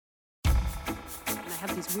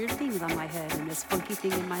have these weird things on my head and this funky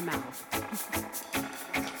thing in my mouth.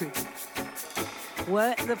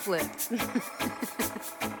 What the flip?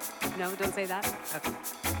 No, don't say that? Okay.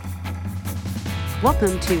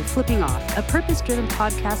 Welcome to Flipping Off, a purpose-driven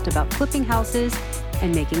podcast about flipping houses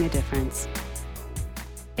and making a difference.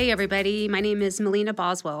 Hey everybody, my name is Melina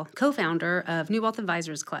Boswell, co-founder of New Wealth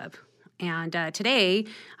Advisors Club. And today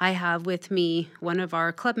I have with me one of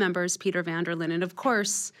our club members, Peter Vanderlyn, and of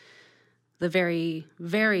course, the very,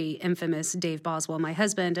 very infamous Dave Boswell, my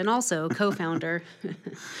husband, and also co-founder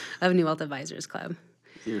of New Wealth Advisors Club.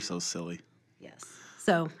 You're so silly. Yes.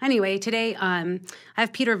 So anyway, today I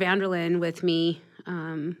have Peter Vanderlyn with me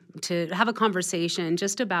to have a conversation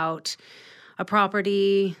just about a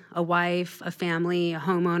property, a wife, a family, a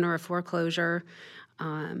homeowner, a foreclosure,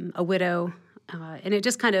 a widow. And it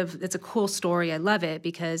just it's a cool story. I love it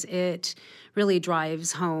because it really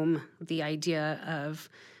drives home the idea of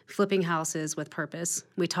flipping houses with purpose.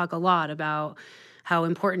 We talk a lot about how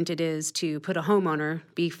important it is to put a homeowner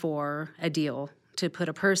before a deal, to put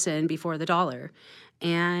a person before the dollar.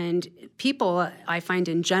 And people, I find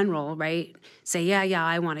in general, right, say, yeah,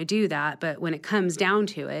 I want to do that. But when it comes down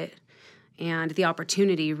to it and the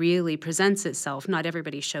opportunity really presents itself, not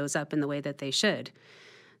everybody shows up in the way that they should.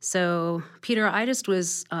 So, Peter, I just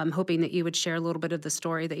was hoping that you would share a little bit of the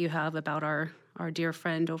story that you have about our dear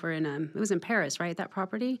friend over in, it was in Paris, right, that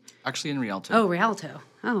property? Actually in Rialto. Oh, Rialto.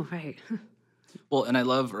 Oh, right. Well, and I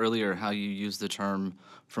love earlier how you used the term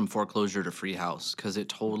from foreclosure to free house, because it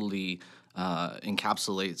totally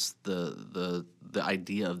encapsulates the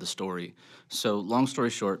idea of the story. So long story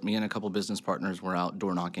short, me and a couple business partners were out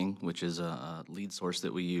door knocking, which is a lead source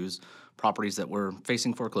that we use, properties that were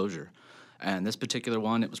facing foreclosure. And this particular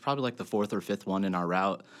one, it was probably like the fourth or fifth one in our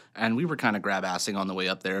route. And we were kind of grab-assing on the way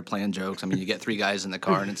up there, playing jokes. I mean, you get three guys in the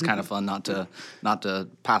car, and it's kind of fun not to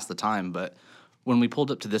pass the time. But when we pulled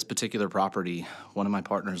up to this particular property, one of my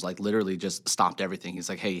partners, like, literally just stopped everything. He's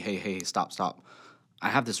like, hey, stop. I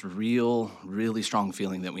have this really strong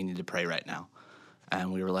feeling that we need to pray right now.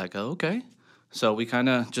 And we were like, oh, okay. So we kind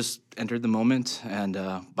of just entered the moment, and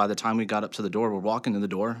by the time we got up to the door, we're walking to the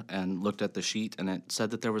door and looked at the sheet, and it said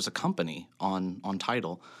that there was a company on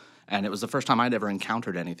title. And it was the first time I'd ever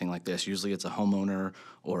encountered anything like this. Usually it's a homeowner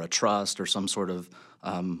or a trust or some sort of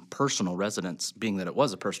personal residence, being that it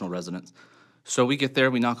was a personal residence. So we get there,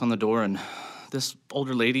 we knock on the door, and this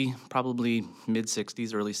older lady, probably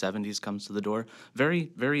mid-60s, early 70s, comes to the door.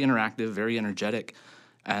 Very, very interactive, very energetic.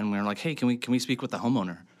 And we're like, hey, can we speak with the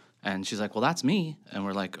homeowner? And she's like, well, that's me. And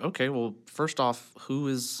we're like, okay, well, first off, who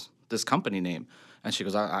is this company name? And she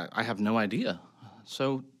goes, I have no idea.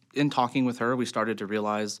 So in talking with her, we started to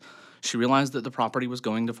realize, she realized that the property was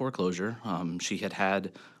going to foreclosure. She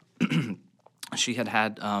had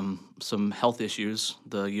some health issues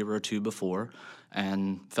the year or two before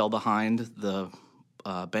and fell behind. The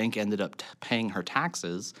bank ended up paying her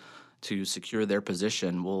taxes to secure their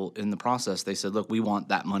position. Well, in the process, they said, look, we want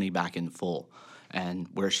that money back in full. And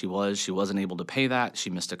where she wasn't able to pay that. She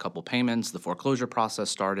missed a couple payments. The foreclosure process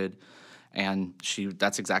started, and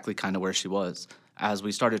that's exactly kind of where she was. As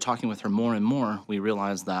we started talking with her more and more, we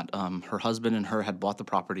realized that her husband and her had bought the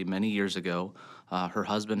property many years ago. Her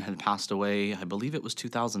husband had passed away, I believe it was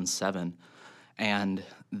 2007, and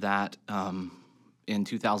that in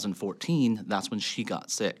 2014, that's when she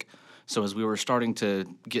got sick. So as we were starting to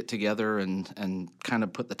get together and kind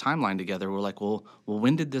of put the timeline together, we're like, well,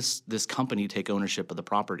 when did this company take ownership of the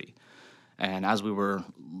property? And as we were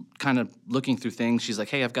kind of looking through things, she's like,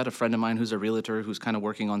 hey, I've got a friend of mine who's a realtor who's kind of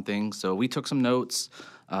working on things. So we took some notes,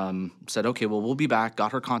 said, okay, well, we'll be back,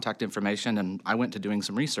 got her contact information, and I went to doing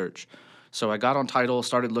some research. So I got on title,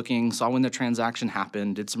 started looking, saw when the transaction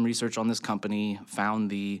happened, did some research on this company, found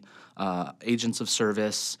the agents of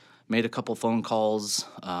service, made a couple phone calls,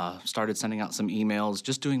 started sending out some emails,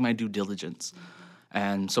 just doing my due diligence.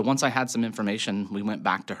 And so once I had some information, we went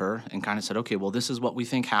back to her and kind of said, okay, well, this is what we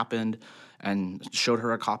think happened, and showed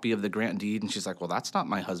her a copy of the grant deed. And she's like, well, that's not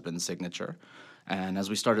my husband's signature. And as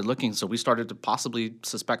we started looking, so we started to possibly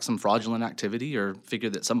suspect some fraudulent activity or figure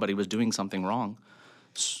that somebody was doing something wrong.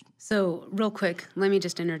 So real quick, let me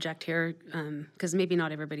just interject here, because maybe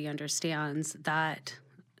not everybody understands that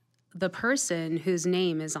the person whose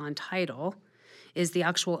name is on title is the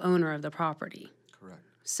actual owner of the property. Correct.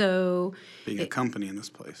 So being a company in this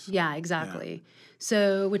place. Yeah, exactly. Yeah.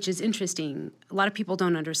 So, which is interesting. A lot of people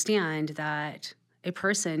don't understand that a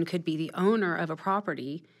person could be the owner of a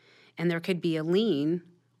property, and there could be a lien,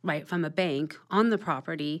 right, from a bank on the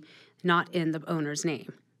property, not in the owner's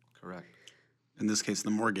name. Correct. In this case, the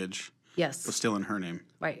mortgage was still in her name.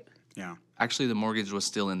 Right. Yeah. Actually, the mortgage was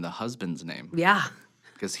still in the husband's name. Yeah.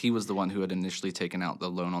 because he was the one who had initially taken out the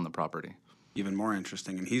loan on the property. Even more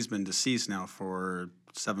interesting. And he's been deceased now for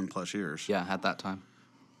 7+ years. Yeah, at that time.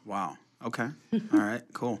 Wow. Okay. All right.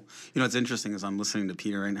 Cool. You know, what's interesting is I'm listening to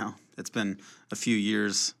Peter right now. It's been a few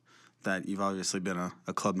years that you've obviously been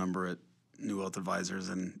a club member at New Wealth Advisors,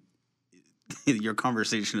 and your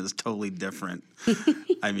conversation is totally different.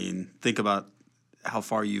 I mean, think about how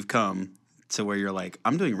far you've come to where you're like,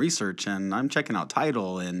 I'm doing research and I'm checking out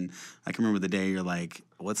title, and I can remember the day you're like,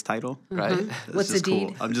 what's title? Right. It's What's a just cool.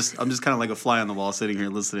 deed? I'm just kind of like a fly on the wall sitting here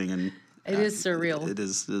listening, and It is surreal. it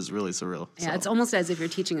is really surreal. Yeah, So, it's almost as if you're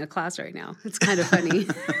teaching a class right now. It's kind of funny.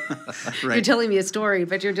 You're right. telling me a story,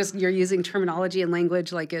 but you're using terminology and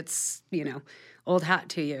language like it's, old hat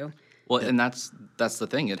to you. Well, and that's the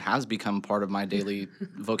thing. It has become part of my daily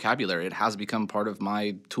vocabulary. It has become part of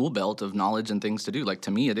my tool belt of knowledge and things to do. Like,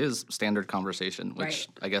 to me, it is standard conversation, which Right.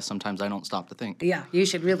 I guess sometimes I don't stop to think. Yeah, you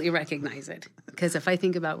should really recognize it. Because if I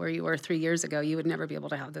think about where you were 3 years ago, you would never be able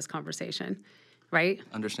to have this conversation, right?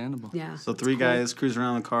 Understandable. Yeah. So three guys cruising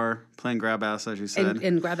around the car playing grab ass, as you said.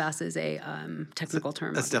 And grab ass is a technical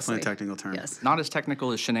term. That's definitely a obviously. technical term. Yes. Not as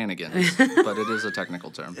technical as shenanigans, but it is a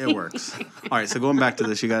technical term. It works. All right, so going back to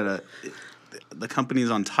this, you got the company's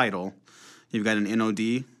on title. You've got an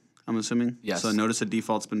NOD, I'm assuming? Yes. So a notice of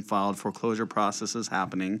default's been filed, foreclosure process is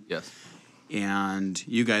happening, Yes. and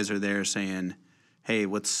you guys are there saying, hey,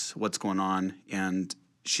 what's going on? And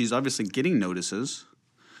she's obviously getting notices,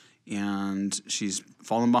 and she's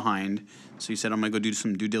fallen behind. So you said, I'm going to go do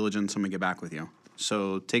some due diligence. I'm going to get back with you.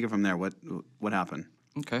 So take it from there. What happened?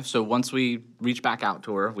 Okay, so once we reach back out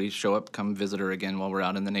to her, we show up, come visit her again while we're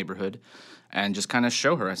out in the neighborhood, and just kind of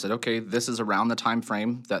show her. I said, okay, this is around the time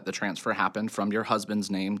frame that the transfer happened from your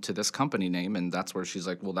husband's name to this company name, and that's where she's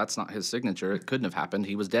like, well, that's not his signature. It couldn't have happened.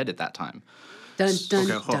 He was dead at that time. Dun, dun,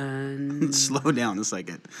 Okay, hold dun. Slow down a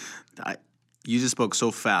second. You just spoke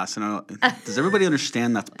so fast, and does everybody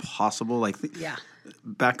understand that's possible? Like, Yeah.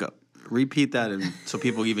 back up, repeat that, and so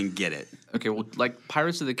people even get it. Okay, well, like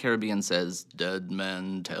Pirates of the Caribbean says, dead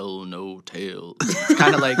men tell no tale. It's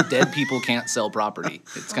kind of like dead people can't sell property.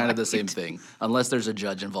 It's kind of the same thing, unless there's a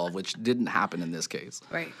judge involved, which didn't happen in this case.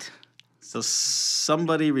 Right. So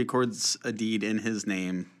somebody records a deed in his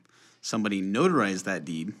name. Somebody notarized that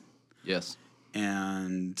deed, Yes,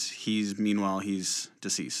 and meanwhile he's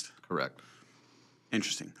deceased. correct.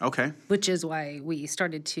 Interesting. Okay. Which is why we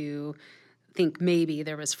started to think maybe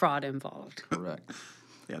there was fraud involved. Correct.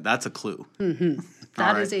 Yeah, that's a clue. That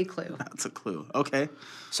right. is a clue. That's a clue. Okay.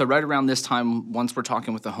 So right around this time, once we're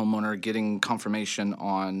talking with the homeowner, getting confirmation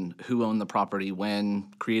on who owned the property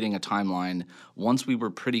when, creating a timeline, once we were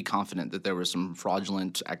pretty confident that there was some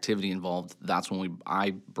fraudulent activity involved, that's when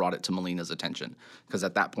I brought it to Melina's attention. Because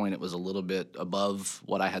at that point, it was a little bit above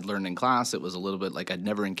what I had learned in class. It was a little bit like I'd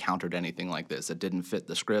never encountered anything like this. It didn't fit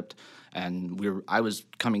the script, and I was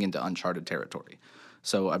coming into uncharted territory.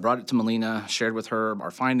 So I brought it to Melina, shared with her our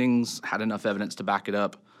findings, had enough evidence to back it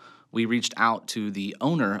up. We reached out to the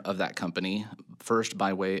owner of that company, first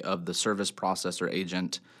by way of the service processor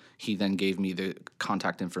agent. He then gave me the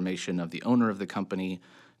contact information of the owner of the company,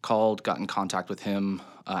 got in contact with him,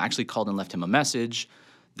 actually called and left him a message,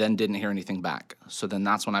 then didn't hear anything back. So then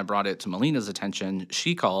that's when I brought it to Melina's attention.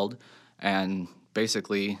 She called and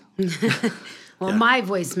basically Well, my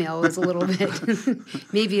voicemail was a little bit,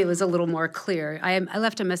 maybe it was a little more clear. I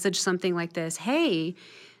left a message something like this: hey,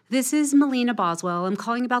 this is Melina Boswell. I'm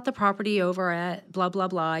calling about the property over at blah, blah,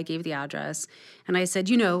 blah. I gave the address. And I said,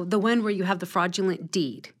 the one where you have the fraudulent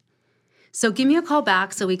deed. So give me a call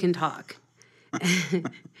back so we can talk.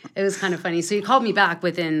 It was kind of funny. So he called me back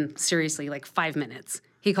within, seriously, like 5 minutes.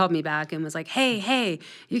 He called me back and was like, hey,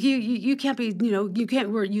 you can't be, you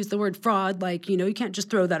can't use the word fraud. Like, you can't just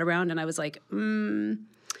throw that around. And I was like,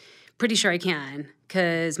 pretty sure I can,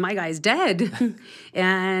 because my guy's dead.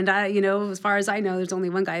 And, as far as I know, there's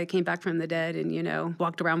only one guy that came back from the dead and,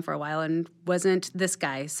 walked around for a while and wasn't this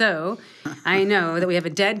guy. So I know that we have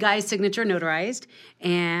a dead guy's signature notarized,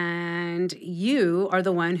 and you are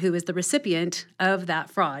the one who is the recipient of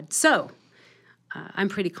that fraud. So I'm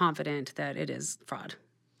pretty confident that it is fraud.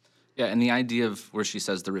 Yeah, and the idea of where she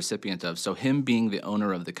says the recipient of, so him being the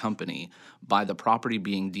owner of the company, by the property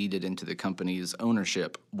being deeded into the company's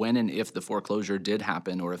ownership, when and if the foreclosure did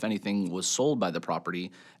happen, or if anything was sold by the property,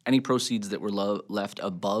 any proceeds that were left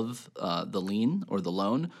above the lien or the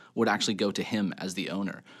loan would actually go to him as the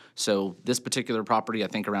owner. So this particular property, I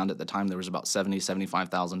think around at the time there was about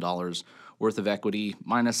 $75,000 worth of equity,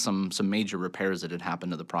 minus some major repairs that had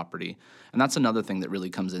happened to the property. And that's another thing that really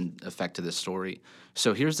comes in effect to this story.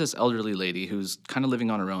 So here's this elderly lady who's kind of living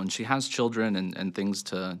on her own. She has children and things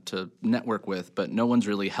to network with, but no one's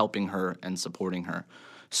really helping her and supporting her.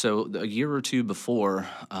 So a year or two before,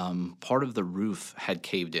 part of the roof had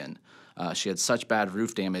caved in. She had such bad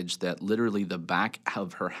roof damage that literally the back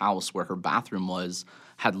of her house where her bathroom was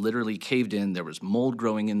had literally caved in. There was mold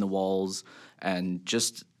growing in the walls, and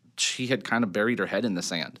just she had kind of buried her head in the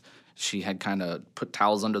sand. She had kind of put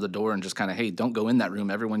towels under the door and just kind of, hey, don't go in that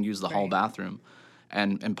room. Everyone use the hall bathroom.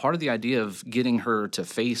 And part of the idea of getting her to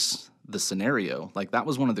face the scenario, like that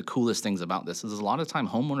was one of the coolest things about this, is a lot of time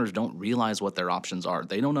homeowners don't realize what their options are.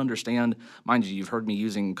 They don't understand. Mind you, you've heard me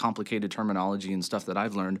using complicated terminology and stuff that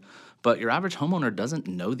I've learned, but your average homeowner doesn't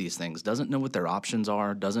know these things, doesn't know what their options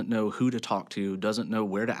are, doesn't know who to talk to, doesn't know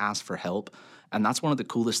where to ask for help. And that's one of the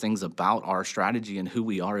coolest things about our strategy and who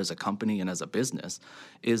we are as a company and as a business,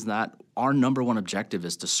 is that our number one objective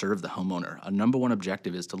is to serve the homeowner. Our number one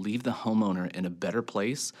objective is to leave the homeowner in a better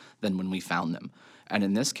place than when we found them. And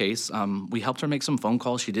in this case, we helped her make some phone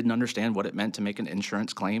calls. She didn't understand what it meant to make an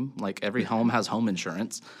insurance claim. Like every home has home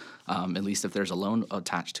insurance, at least if there's a loan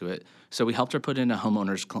attached to it. So we helped her put in a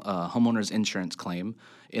homeowner's insurance claim.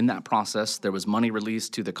 In that process, there was money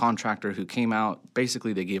released to the contractor who came out.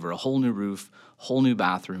 Basically, they gave her a whole new roof, whole new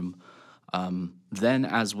bathroom. Then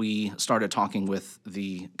as we started talking with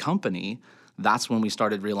the company, that's when we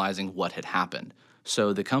started realizing what had happened.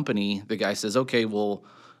 So the company, the guy says, okay, well,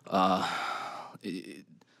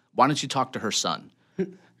 why don't you talk to her son?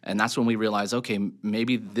 And that's when we realized, okay,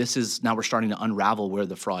 maybe this is, now we're starting to unravel where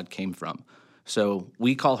the fraud came from. So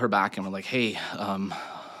we call her back and we're like, hey,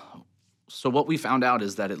 so what we found out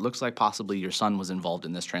is that it looks like possibly your son was involved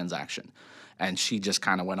in this transaction. And she just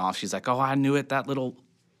kind of went off. She's like, oh, I knew it, that little,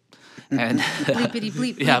 and bleepity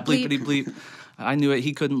bleep. yeah, bleep, bleepity bleep. I knew it.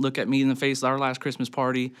 He couldn't look at me in the face at our last Christmas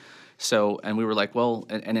party. So, and we were like, well,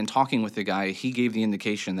 and in talking with the guy, he gave the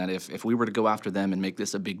indication that if we were to go after them and make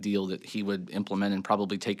this a big deal, that he would implement and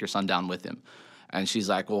probably take your son down with him. And she's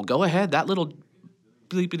like, well, go ahead. That little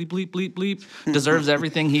bleepity bleep bleep bleep deserves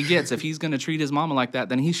everything he gets. If he's going to treat his mama like that,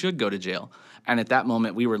 then he should go to jail. And at that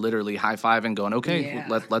moment, we were literally high-fiving, going, okay,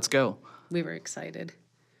 let's go. We were excited.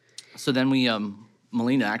 So then we,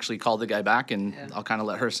 Melina actually called the guy back, and I'll kind of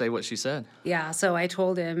let her say what she said. Yeah, so I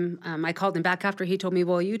told him, I called him back after he told me,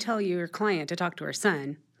 well, you tell your client to talk to her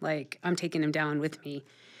son. Like, I'm taking him down with me.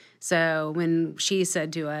 So when she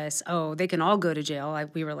said to us, oh, they can all go to jail,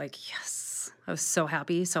 we were like, yes. I was so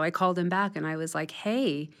happy. So I called him back, and I was like,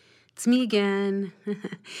 hey, it's me again.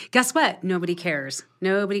 Guess what? Nobody cares.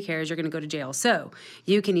 Nobody cares. You're going to go to jail. So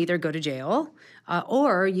you can either go to jail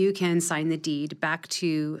or you can sign the deed back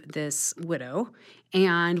to this widow,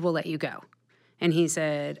 and we'll let you go. And he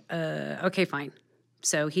said, okay, fine.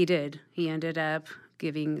 So he did. He ended up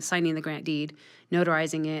signing the grant deed,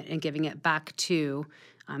 notarizing it, and giving it back to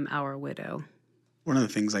our widow. One of the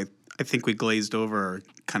things I think we glazed over, or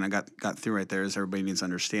kind of got through right there, as everybody needs to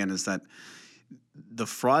understand, is that the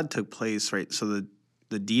fraud took place, right? So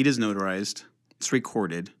the deed is notarized, it's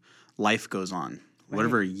recorded, life goes on. Right.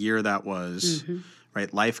 Whatever year that was,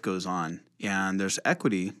 right? Life goes on. And there's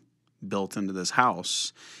equity built into this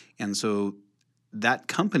house. And so that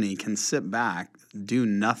company can sit back, do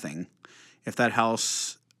nothing. If that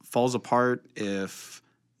house falls apart, if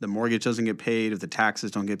the mortgage doesn't get paid, if the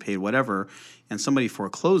taxes don't get paid, whatever, and somebody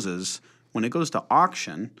forecloses, when it goes to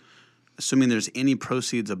auction, assuming there's any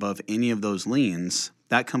proceeds above any of those liens,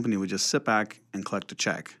 that company would just sit back and collect a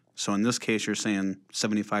check. So in this case, you're saying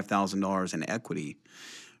 $75,000 in equity,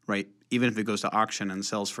 right? Even if it goes to auction and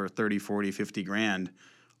sells for 30, 40, 50 grand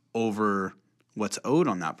over what's owed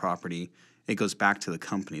on that property, it goes back to the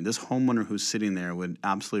company. This homeowner who's sitting there would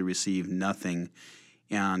absolutely receive nothing.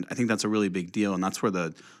 And I think that's a really big deal. And that's where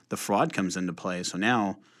the fraud comes into play. So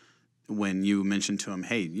now when you mention to him,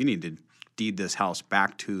 hey, you need to deed this house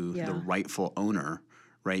back to the rightful owner,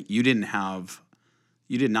 right? You did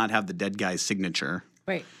not have the dead guy's signature,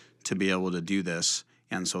 right, to be able to do this.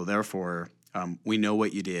 And so therefore, we know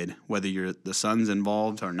what you did, whether the son's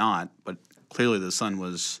involved or not, but clearly the son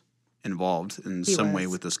was involved in some way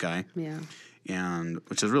with this guy. Yeah. And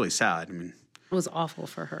which is really sad. I mean, it was awful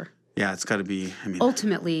for her. Yeah, it's got to be,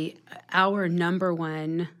 ultimately, our number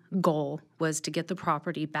one goal was to get the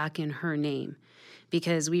property back in her name,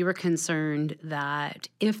 because we were concerned that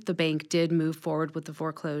if the bank did move forward with the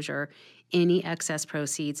foreclosure, any excess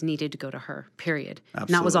proceeds needed to go to her, period.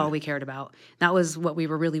 Absolutely. And that was all we cared about. That was what we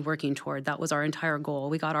were really working toward. That was our entire goal.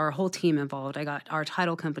 We got our whole team involved. I got our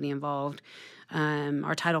title company involved.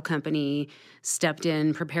 Our title company stepped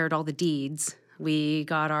in, prepared all the deeds. We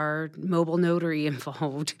got our mobile notary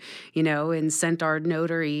involved, and sent our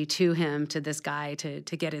notary to him, to this guy, to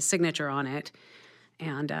get his signature on it.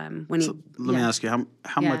 And let me ask you,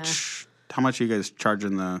 how How much are you guys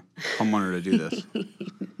charging the homeowner to do this?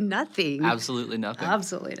 Nothing. Absolutely nothing.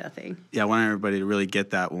 Absolutely nothing. Yeah, I want everybody to really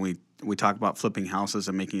get that when we talk about flipping houses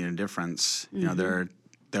and making a difference. You know,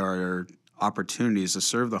 there are opportunities to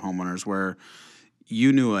serve the homeowners where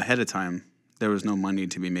you knew ahead of time there was no money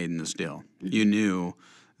to be made in this deal. You knew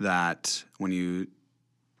that when you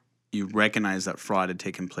recognized that fraud had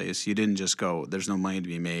taken place, you didn't just go, there's no money to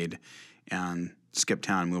be made, and skip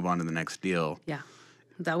town and move on to the next deal. Yeah.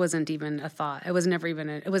 That wasn't even a thought. It was never even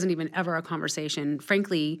it wasn't even ever a conversation.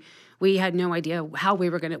 Frankly, we had no idea how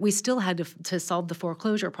we were going to. We still had to solve the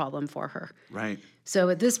foreclosure problem for her. Right. So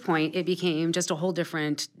at this point, it became just a whole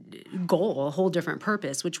different goal, a whole different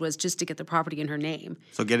purpose, which was just to get the property in her name.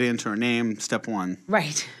 So get it into her name, step one.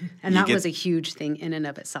 Right. And that was a huge thing in and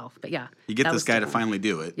of itself. But yeah. You get this guy to finally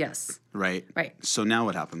do it. Yes. Right. Right. So now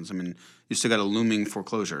what happens? I mean, you still got a looming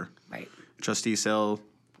foreclosure. Right. Trustee sale.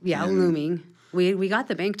 Yeah, looming. We got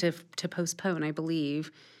the bank to postpone, I believe.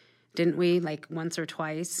 Didn't we, like once or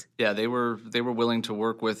twice? Yeah, they were willing to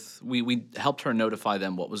work with. We helped her notify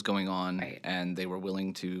them what was going on, Right. and they were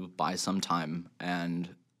willing to buy some time.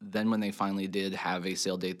 And then when they finally did have a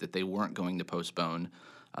sale date that they weren't going to postpone,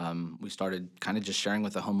 we started kind of just sharing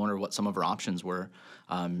with the homeowner what some of her options were.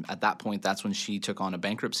 At that point, that's when she took on a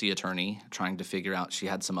bankruptcy attorney, trying to figure out she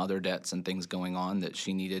had some other debts and things going on that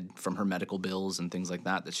she needed from her medical bills and things like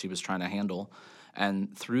that she was trying to handle.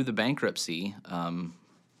 And through the bankruptcy,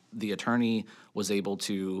 the attorney was able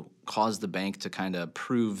to cause the bank to kind of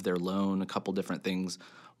approve their loan, a couple different things.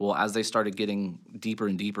 Well, as they started getting deeper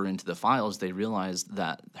and deeper into the files, they realized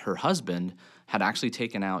that her husband had actually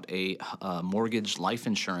taken out a mortgage life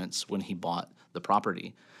insurance when he bought the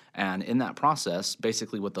property. And in that process,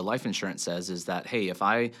 basically what the life insurance says is that, hey, if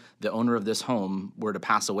the owner of this home, were to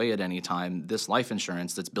pass away at any time, this life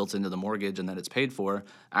insurance that's built into the mortgage and that it's paid for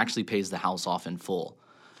actually pays the house off in full.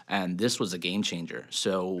 And this was a game changer.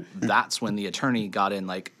 So that's when the attorney got in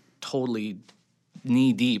like totally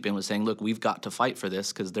knee deep and was saying, look, we've got to fight for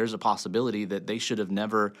this because there's a possibility that they should have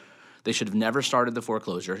never started the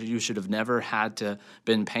foreclosure. You should have never had to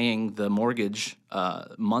been paying the mortgage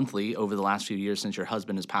monthly over the last few years since your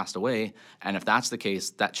husband has passed away. And if that's the case,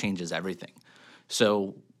 that changes everything.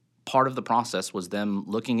 So part of the process was them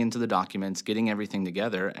looking into the documents, getting everything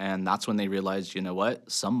together, and that's when they realized, you know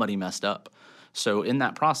what, somebody messed up. So in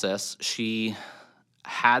that process, she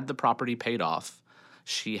had the property paid off.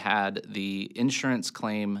 She had the insurance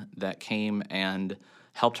claim that came and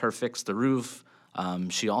helped her fix the roof.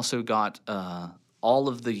 She also got all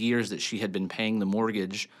of the years that she had been paying the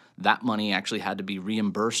mortgage, that money actually had to be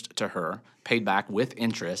reimbursed to her, paid back with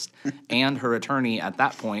interest, and her attorney at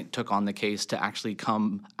that point took on the case to actually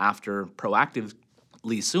come after proactively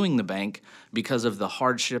suing the bank because of the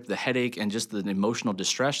hardship, the headache, and just the emotional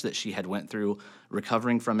distress that she had went through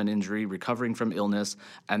recovering from an injury, recovering from illness,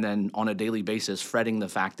 and then on a daily basis fretting the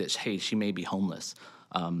fact that, hey, she may be homeless.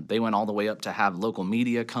 They went all the way up to have local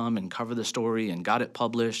media come and cover the story and got it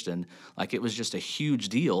published, and like it was just a huge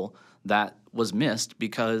deal that was missed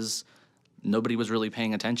because nobody was really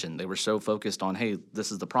paying attention. They were so focused on, hey,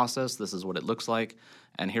 this is the process, this is what it looks like,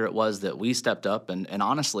 and here it was that we stepped up, and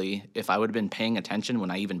honestly, if I would have been paying attention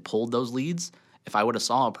when I even pulled those leads, if I would have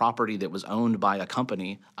saw a property that was owned by a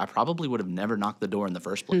company, I probably would have never knocked the door in the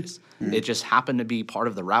first place. It just happened to be part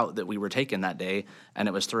of the route that we were taking that day, and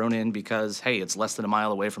it was thrown in because, hey, it's less than a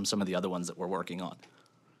mile away from some of the other ones that we're working on.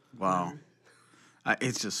 Wow.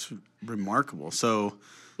 It's just remarkable. So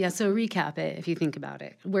Yeah, so recap it if you think about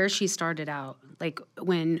it. Where she started out, like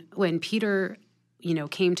when Peter,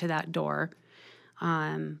 came to that door,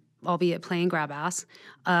 albeit playing grab ass,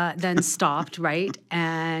 then stopped, right,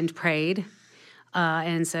 and prayed.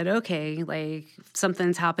 And said, okay, like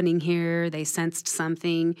something's happening here. They sensed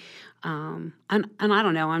something. And I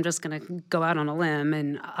don't know, I'm just going to go out on a limb.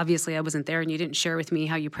 And obviously I wasn't there and you didn't share with me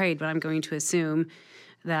how you prayed, but I'm going to assume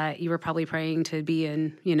that you were probably praying to be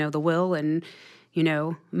in, the will. And,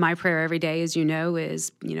 my prayer every day, as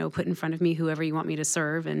is, put in front of me whoever you want me to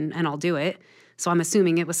serve and I'll do it. So I'm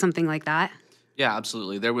assuming it was something like that. Yeah,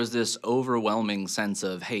 absolutely. There was this overwhelming sense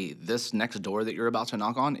of, hey, this next door that you're about to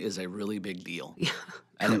knock on is a really big deal. Yeah.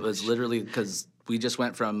 And it was literally because we just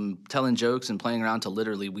went from telling jokes and playing around to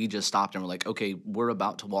literally we just stopped and we're like, okay, we're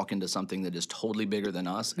about to walk into something that is totally bigger than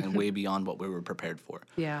us and way beyond what we were prepared for.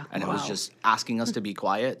 Yeah. And it was just asking us to be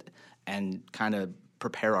quiet and kind of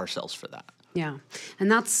prepare ourselves for that. Yeah.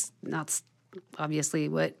 And that's obviously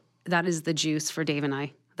that is the juice for Dave and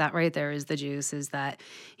I. That right there is the juice, is that,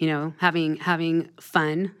 having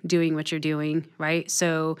fun doing what you're doing, right?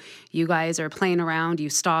 So you guys are playing around, you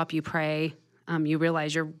stop, you pray, You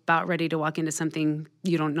realize you're about ready to walk into something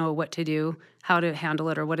you don't know what to do, how to handle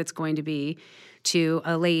it, or what it's going to be, to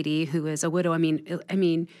a lady who is a widow. I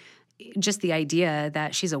mean, just the idea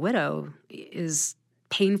that she's a widow is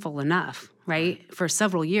painful enough, right? For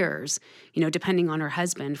several years, depending on her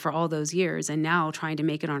husband for all those years, and now trying to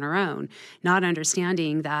make it on her own, not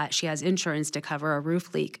understanding that she has insurance to cover a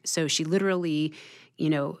roof leak. So she literally,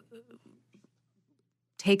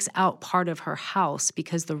 takes out part of her house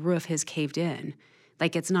because the roof has caved in.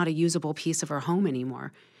 Like it's not a usable piece of her home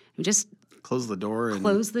anymore. Just close the door and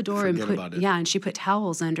forget put about it. Yeah, and she put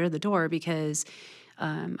towels under the door because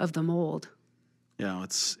of the mold. Yeah,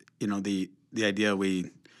 it's the idea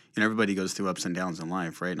everybody goes through ups and downs in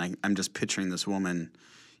life, right? And I'm just picturing this woman,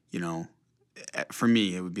 for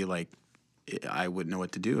me it would be like I wouldn't know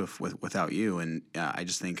what to do without you, and I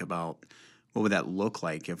just think about what would that look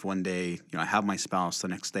like if one day I have my spouse, the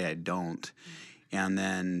next day I don't, and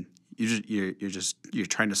then you're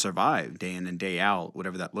trying to survive day in and day out,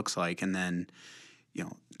 whatever that looks like, and then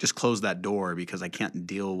just close that door because I can't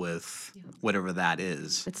deal with whatever that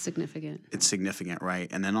is. It's significant. It's significant, right?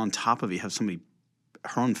 And then on top of it, you have somebody,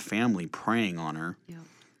 her own family, praying on her,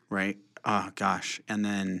 right? Oh gosh, and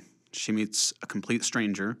then she meets a complete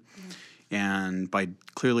stranger, and by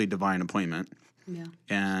clearly divine appointment,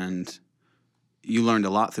 and you learned a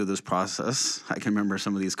lot through this process. I can remember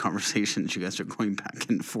some of these conversations you guys are going back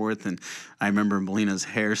and forth, and I remember Melina's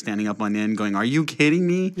hair standing up on end going, "Are you kidding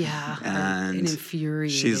me?" Yeah, and it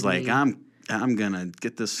infuriated she's like, me. I'm gonna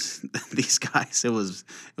get these guys. It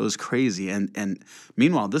was crazy, and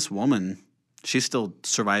meanwhile, this woman, she's still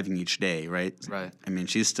surviving each day, right? Right. I mean,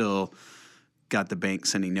 she's still got the bank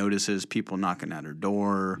sending notices, people knocking at her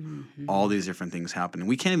door, all these different things happening.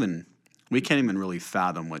 We can't even really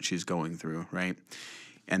fathom what she's going through, right?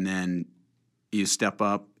 And then you step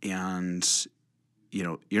up and,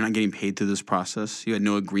 you're not getting paid through this process. You had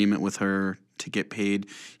no agreement with her to get paid.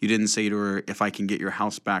 You didn't say to her, if I can get your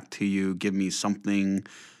house back to you, give me something.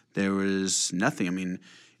 There was nothing. I mean,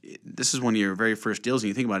 this is one of your very first deals, and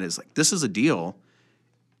you think about it, it's like, this is a deal,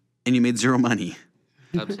 and you made zero money.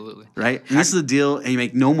 Absolutely. Right? And this is a deal, and you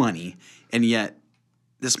make no money, and yet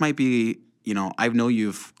this might be, I know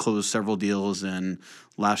you've closed several deals, and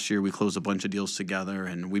last year we closed a bunch of deals together,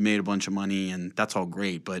 and we made a bunch of money, and that's all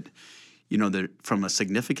great. But, from a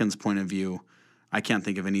significance point of view, I can't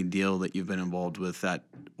think of any deal that you've been involved with that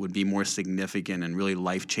would be more significant and really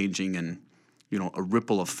life-changing and, a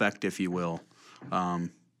ripple effect, if you will.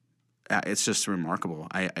 It's just remarkable.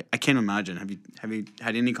 I can't imagine. Have you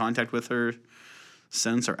had any contact with her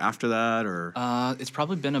since or after that, or? It's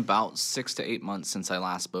probably been about 6 to 8 months since I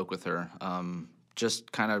last spoke with her.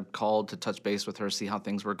 Just kind of called to touch base with her, see how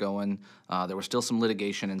things were going. There was still some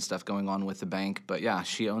litigation and stuff going on with the bank, but yeah,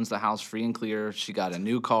 she owns the house free and clear. She got a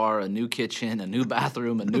new car, a new kitchen, a new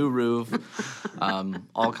bathroom, a new roof,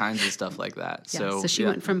 all kinds of stuff like that. Yeah, so she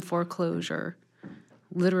went from foreclosure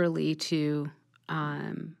literally to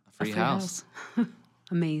a free house.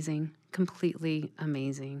 Amazing. Completely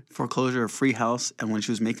amazing. Foreclosure, a free house, and when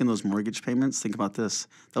she was making those mortgage payments, think about this.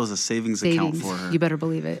 That was a savings account for her. You better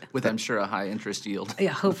believe it. With, I'm sure, a high interest yield.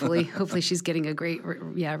 Yeah, hopefully she's getting a great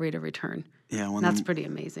rate of return. Yeah, that's pretty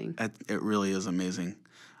amazing. It really is amazing.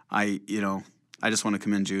 I just want to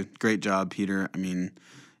commend you. Great job, Peter. I mean,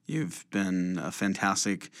 you've been a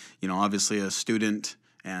fantastic, obviously a student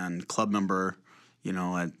and club member,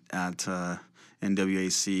 at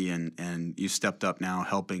NWAC, and you stepped up now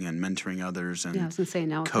helping and mentoring others and I was gonna say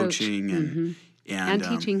now coaching and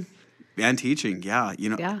teaching. And teaching, yeah.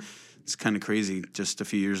 Yeah. It's kind of crazy. Just a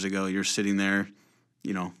few years ago, you're sitting there,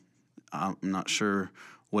 I'm not sure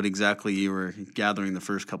what exactly you were gathering the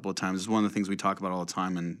first couple of times. It's one of the things we talk about all the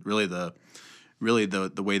time, and really the way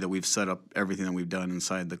that we've set up everything that we've done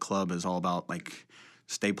inside the club is all about like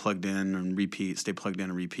stay plugged in and repeat, stay plugged in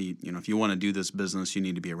and repeat. If you want to do this business, you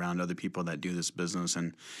need to be around other people that do this business.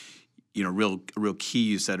 And, real key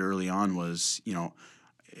you said early on was,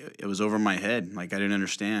 it was over my head. Like I didn't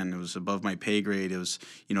understand. It was above my pay grade. It was,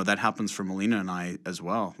 that happens for Melina and I as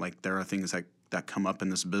well. Like there are things that come up in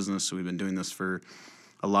this business. So we've been doing this for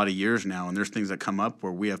a lot of years now. And there's things that come up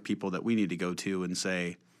where we have people that we need to go to and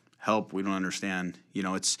say, help, we don't understand.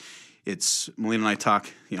 It's Melina and I talk,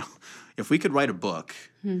 if we could write a book,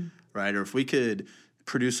 right, or if we could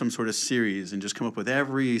produce some sort of series and just come up with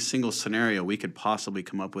every single scenario we could possibly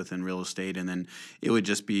come up with in real estate, and then it would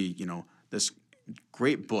just be, this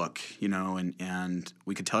great book, and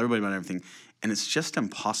we could tell everybody about everything, and it's just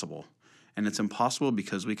impossible. And it's impossible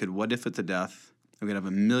because we could what if it to death. We could have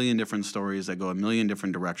a million different stories that go a million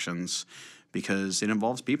different directions because it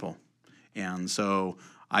involves people. And so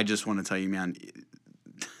I just want to tell you, man,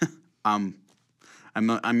 I'm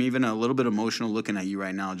I'm even a little bit emotional looking at you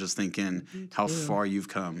right now, just thinking how far you've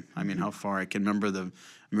come. I mean, how far. I can remember the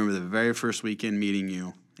very first weekend meeting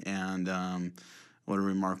you, and what a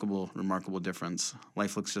remarkable difference.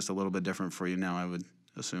 Life looks just a little bit different for you now, I would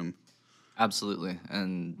assume. Absolutely.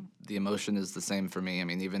 And the emotion is the same for me. I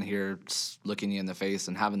mean, even here, looking you in the face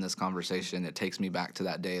and having this conversation, it takes me back to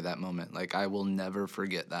that day, that moment. Like, I will never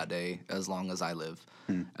forget that day as long as I live.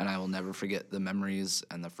 And I will never forget the memories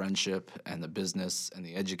and the friendship and the business and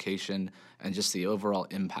the education and just the overall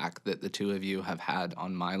impact that the two of you have had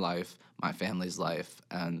on my life, my family's life,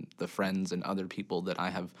 and the friends and other people that I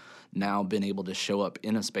have now been able to show up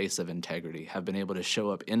in a space of integrity, have been able to show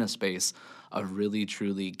up in a space of really,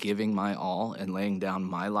 truly giving my all and laying down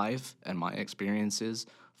my life and my experiences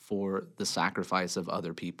for the sacrifice of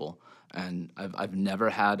other people. And I've never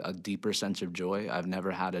had a deeper sense of joy. I've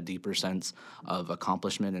never had a deeper sense of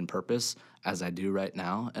accomplishment and purpose as I do right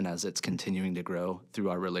now, and as it's continuing to grow through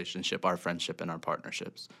our relationship, our friendship, and our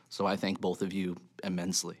partnerships. So I thank both of you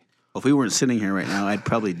immensely. If we weren't sitting here right now, I'd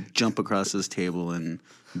probably jump across this table and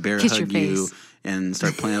bear Kiss hug your you face. and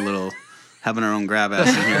start playing a little, having our own grab ass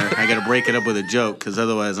in here. I got to break it up with a joke because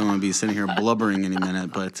otherwise I'm going to be sitting here blubbering any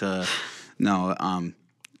minute. But no,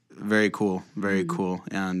 very cool, very cool.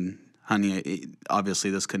 And honey, obviously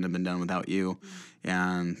this couldn't have been done without you.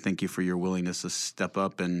 And thank you for your willingness to step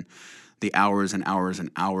up and the hours and hours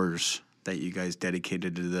and hours that you guys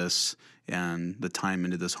dedicated to this and the time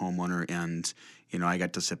into this homeowner. And I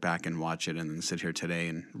got to sit back and watch it and then sit here today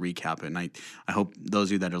and recap it. And I hope those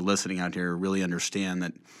of you that are listening out here really understand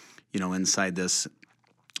that, inside this,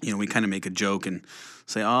 we kind of make a joke and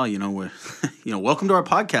say, we're, welcome to our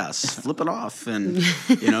podcast, Flip It Off. And,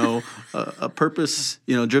 a purpose,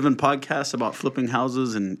 driven podcast about flipping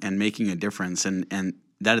houses and making a difference. And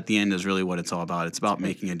that at the end is really what it's all about. It's about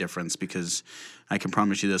making a difference, because I can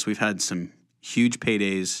promise you this, we've had some huge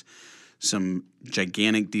paydays, some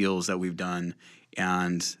gigantic deals that we've done,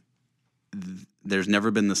 and there's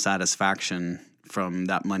never been the satisfaction from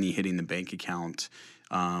that money hitting the bank account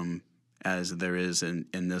as there is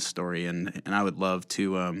in this story. And I would love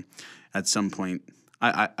to, at some point,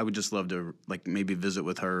 I would just love to maybe visit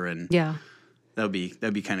with her, and Yeah. that'd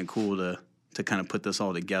be kind of cool to kind of put this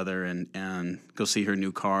all together and go see her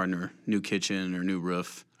new car and her new kitchen or new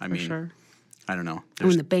roof. I mean, Sure. I don't know. And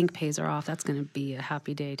when the bank pays her off, that's going to be a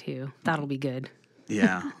happy day too. That'll be good.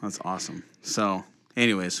 Yeah, that's awesome. So,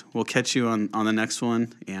 anyways, we'll catch you on the next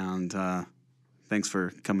one. And thanks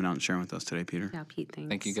for coming out and sharing with us today, Peter. Yeah, Pete, thanks.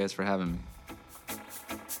 Thank you guys for having me.